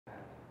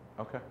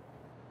Okay.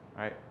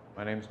 All right.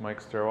 My name is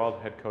Mike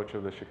Steuerwald, head coach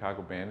of the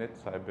Chicago Bandits.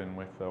 I've been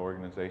with the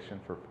organization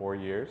for 4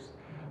 years,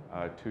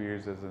 2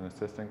 years as an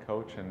assistant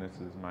coach, and this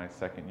is my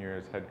second year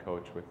as head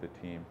coach with the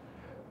team.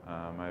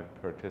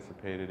 I've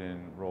participated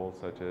in roles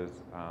such as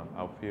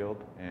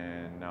outfield,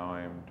 and now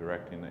I'm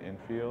directing the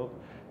infield,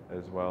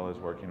 as well as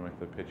working with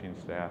the pitching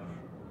staff.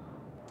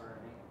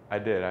 I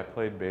did. I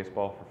played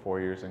baseball for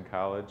 4 years in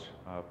college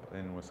up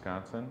in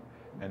Wisconsin,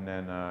 and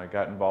then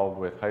got involved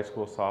with high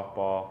school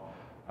softball,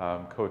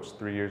 coached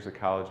 3 years of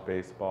college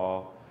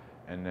baseball,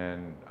 and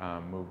then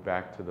moved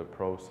back to the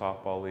pro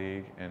softball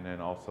league, and then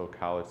also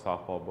college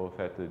softball, both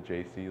at the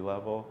JC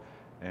level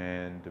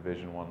and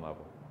Division I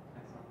level.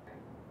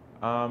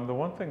 The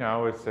one thing I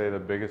always say, the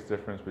biggest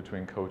difference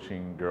between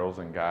coaching girls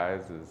and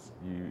guys is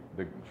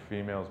the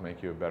females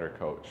make you a better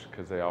coach,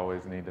 because they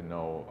always need to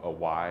know a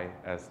why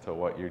as to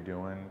what you're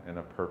doing and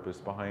a purpose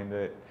behind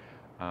it.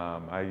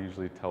 I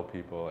usually tell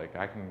people, like,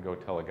 I can go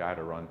tell a guy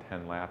to run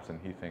 10 laps and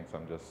he thinks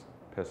I'm just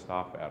pissed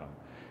off at him.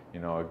 You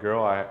know, a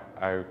girl,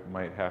 I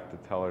might have to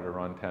tell her to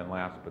run 10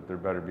 laps, but there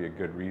better be a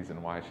good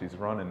reason why she's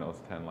running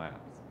those 10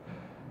 laps.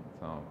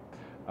 So,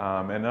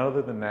 and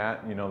other than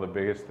that, you know, the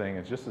biggest thing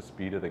is just the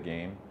speed of the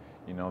game.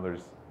 You know,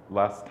 there's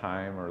less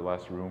time or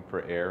less room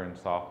for error in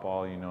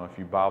softball. You know, if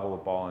you bobble a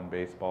ball in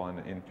baseball in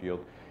the infield,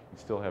 you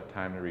still have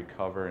time to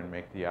recover and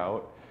make the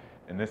out.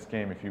 In this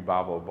game, if you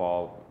bobble a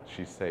ball,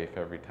 she's safe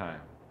every time.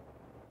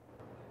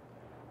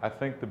 I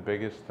think the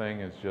biggest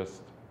thing is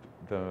just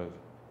the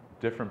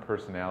different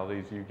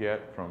personalities you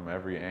get from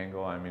every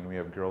angle. I mean, we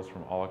have girls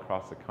from all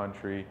across the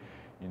country,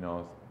 you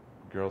know,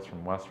 girls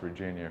from West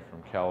Virginia,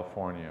 from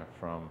California,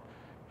 from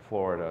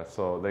Florida.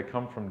 So they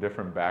come from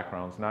different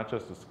backgrounds, not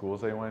just the schools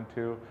they went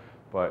to,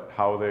 but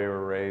how they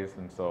were raised.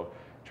 And so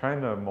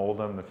trying to mold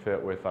them to fit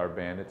with our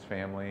Bandits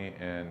family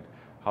and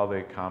how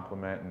they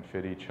complement and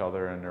fit each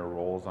other and their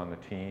roles on the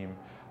team,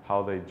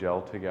 how they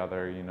gel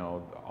together. You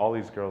know, all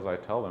these girls, I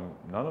tell them,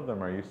 none of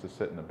them are used to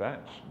sitting the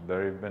bench.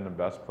 They've been the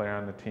best player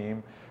on the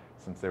team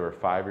since they were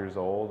 5 years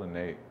old, and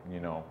they, you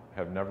know,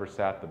 have never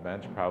sat the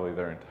bench probably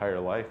their entire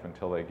life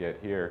until they get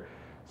here.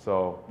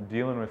 So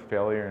dealing with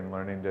failure and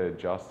learning to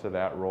adjust to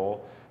that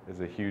role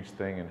is a huge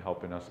thing in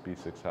helping us be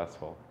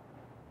successful.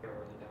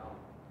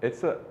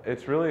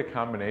 It's really a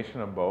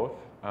combination of both.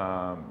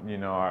 You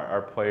know,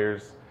 our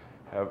players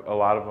a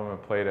lot of them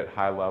have played at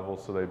high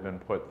levels, so they've been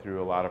put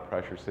through a lot of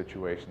pressure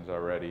situations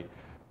already.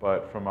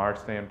 But from our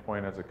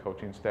standpoint as a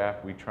coaching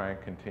staff, we try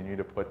and continue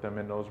to put them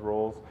in those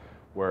roles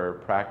where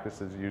practice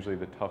is usually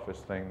the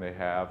toughest thing they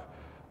have,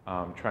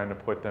 trying to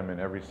put them in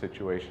every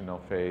situation they'll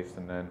face,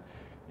 and then,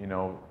 you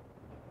know,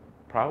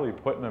 probably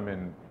putting them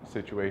in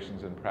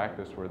situations in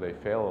practice where they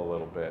fail a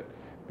little bit,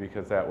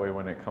 because that way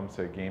when it comes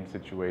to game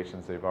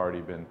situations, they've already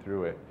been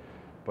through it.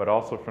 But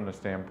also from the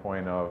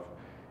standpoint of,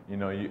 you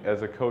know,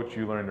 as a coach,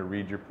 you learn to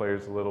read your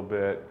players a little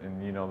bit,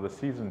 and, you know, the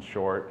season's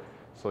short,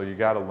 so you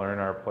got to learn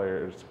our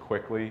players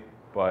quickly.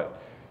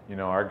 But, you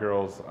know, our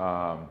girls,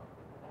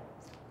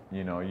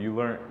 you know, you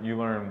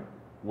learn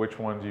which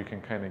ones you can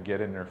kind of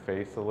get in their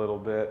face a little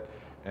bit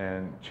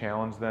and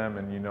challenge them,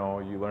 and, you know,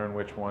 you learn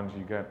which ones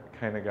you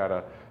kind of got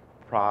to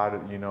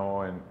prod, you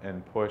know,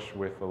 and push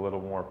with a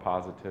little more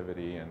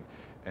positivity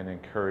and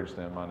encourage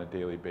them on a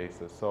daily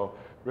basis. So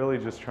really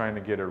just trying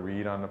to get a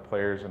read on the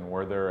players and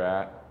where they're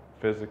at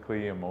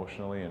physically,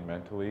 emotionally, and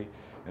mentally,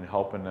 and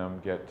helping them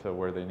get to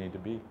where they need to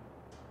be.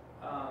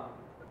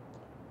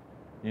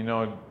 You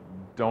know,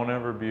 don't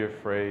ever be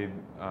afraid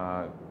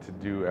to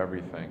do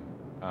everything.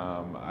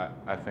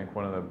 I think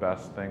one of the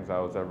best things I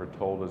was ever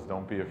told is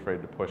don't be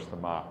afraid to push the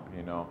mop,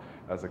 you know,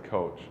 as a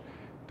coach.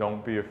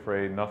 Don't be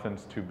afraid,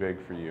 nothing's too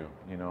big for you.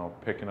 You know,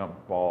 picking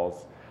up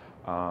balls,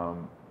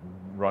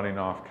 running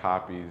off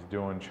copies,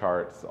 doing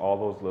charts, all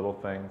those little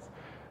things.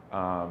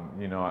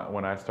 You know,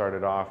 when I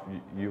started off,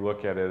 you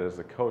look at it as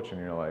a coach and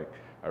you're like,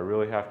 I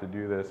really have to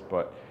do this,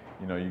 but,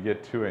 you know, you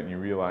get to it and you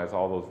realize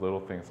all those little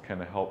things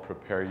kind of help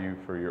prepare you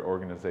for your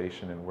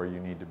organization and where you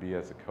need to be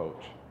as a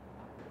coach.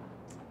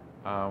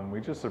 We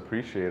just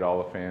appreciate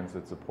all the fans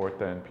that support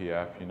the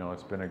NPF. You know,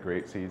 it's been a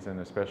great season,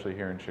 especially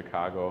here in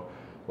Chicago.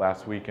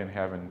 Last weekend,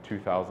 having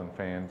 2,000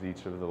 fans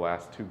each of the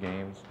last 2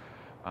 games.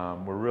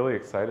 We're really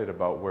excited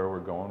about where we're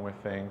going with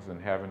things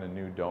and having a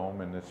new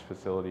dome in this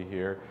facility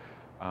here.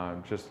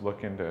 Just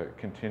looking to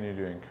continue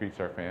to increase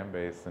our fan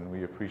base, and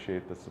we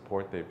appreciate the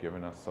support they've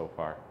given us so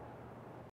far.